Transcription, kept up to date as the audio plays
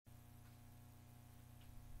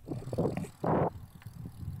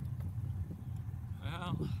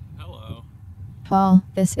Paul,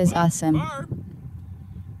 this is awesome. Barb,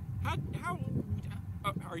 how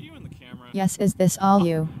are you in the camera? Yes, is this all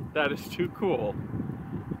you? That is too cool.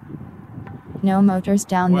 No motors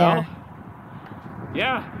down there.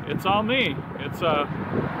 Yeah, it's all me. It's a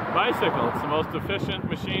bicycle. It's the most efficient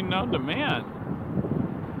machine known to man.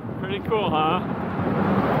 Pretty cool, huh?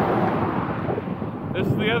 This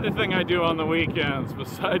is the other thing I do on the weekends,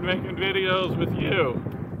 besides making videos with you.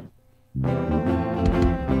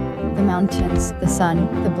 The mountains, the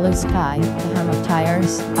sun, the blue sky, the hum of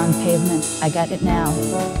tires on pavement. I get it now.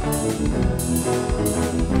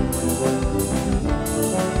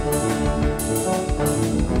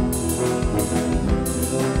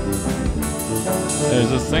 There's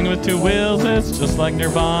this thing with two wheels, it's just like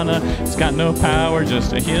Nirvana. It's got no power,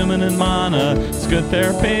 just a human and mana. It's good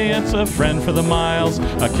therapy, it's a friend for the miles.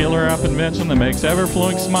 A killer app invention that makes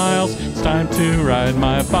ever-flowing smiles. It's time to ride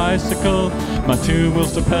my bicycle. My two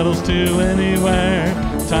wheels to pedals to anywhere.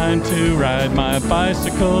 Time to ride my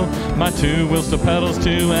bicycle. My two wheels to pedals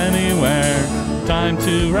to anywhere. Time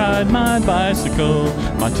to ride my bicycle.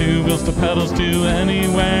 My two wheels to pedals to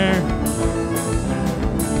anywhere.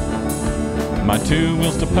 My two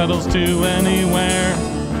wheels to pedals to anywhere.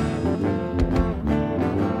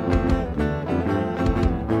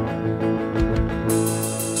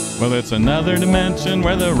 Well, it's another dimension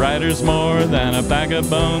where the rider's more than a bag of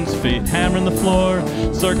bones. Feet hammering the floor,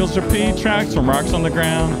 circles repeat tracks from rocks on the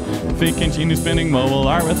ground. Feet continue spinning mobile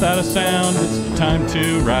art without a sound. It's time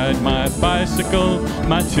to ride my bicycle.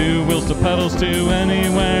 My two wheels to pedals to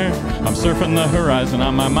anywhere. I'm surfing the horizon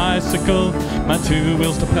on my bicycle. My two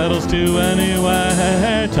wheels to pedals to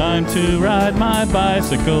anywhere. Time to ride my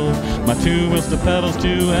bicycle. My two wheels to pedals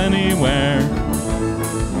to anywhere.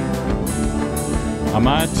 On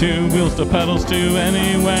my two wheels to pedals to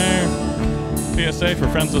anywhere. PSA for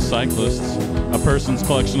friends of cyclists. A person's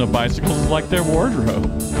collection of bicycles is like their wardrobe.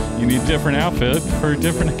 You need different outfit for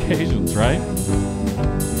different occasions, right?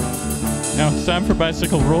 Now it's time for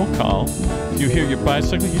bicycle roll call. If you hear your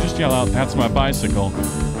bicycle, you just yell out, "That's my bicycle,"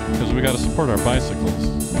 because we got to support our bicycles.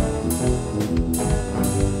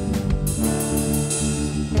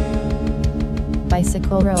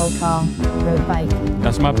 Bicycle roll call. Road bike.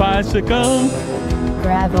 That's my bicycle.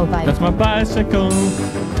 Gravel bike. That's my bicycle.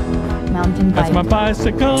 Mountain bike. That's my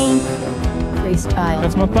bicycle. Freestyle.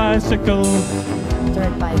 That's my bicycle.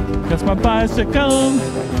 Dirt bike. That's my bicycle.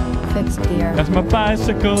 Fixed gear. That's my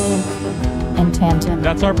bicycle. And tandem.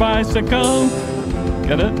 That's our bicycle.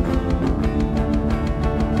 Get it?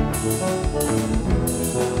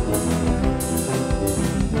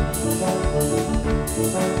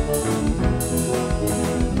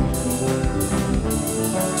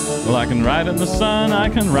 Well, I can ride in the sun, I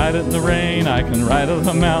can ride it in the rain, I can ride up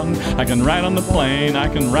the mountain, I can ride on the plain, I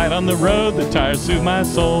can ride on the road, the tires soothe my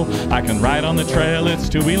soul. I can ride on the trail, it's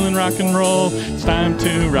two-wheeling rock and roll. It's time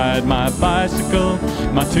to ride my bicycle,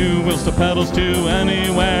 my two wheels to pedals to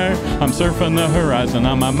anywhere. I'm surfing the horizon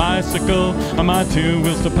on my bicycle, on my two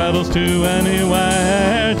wheels to pedals to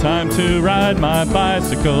anywhere. Time to ride my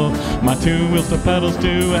bicycle, my two wheels to pedals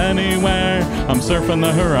to anywhere. I'm surfing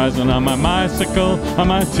the horizon on my bicycle, on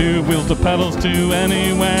my two wheels to pedals to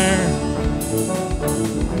anywhere.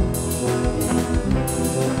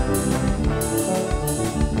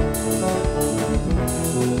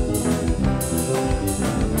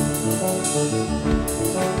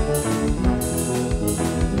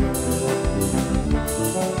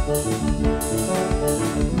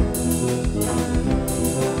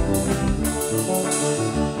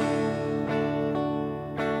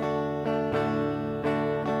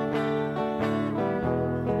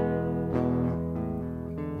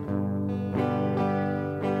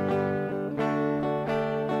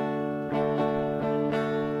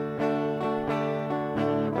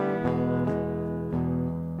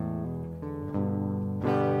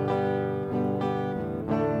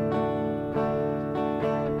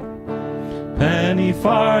 Penny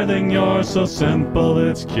farthing, you're so simple,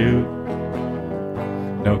 it's cute.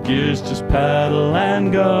 No gears, just pedal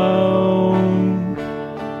and go.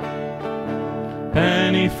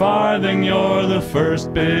 Penny farthing, you're the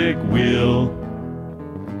first big wheel.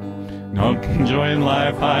 No enjoying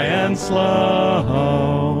life high and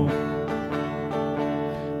slow.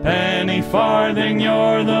 Penny farthing,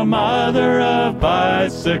 you're the mother of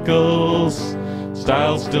bicycles.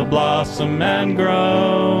 Styles still blossom and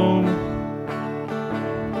grow.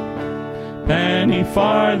 Penny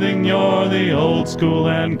farthing, you're the old school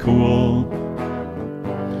and cool.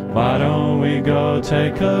 Why don't we go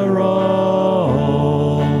take a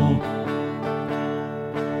roll?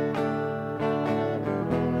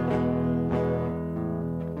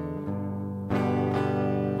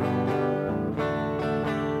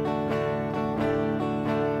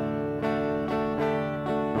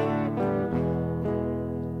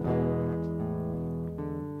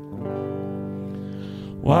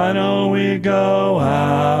 Why don't we go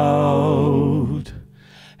out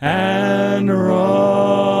and roll?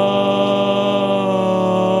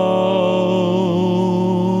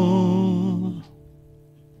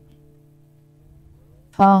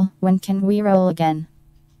 Paul, when can we roll again?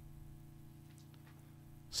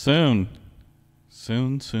 Soon.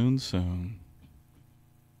 Soon, soon, soon.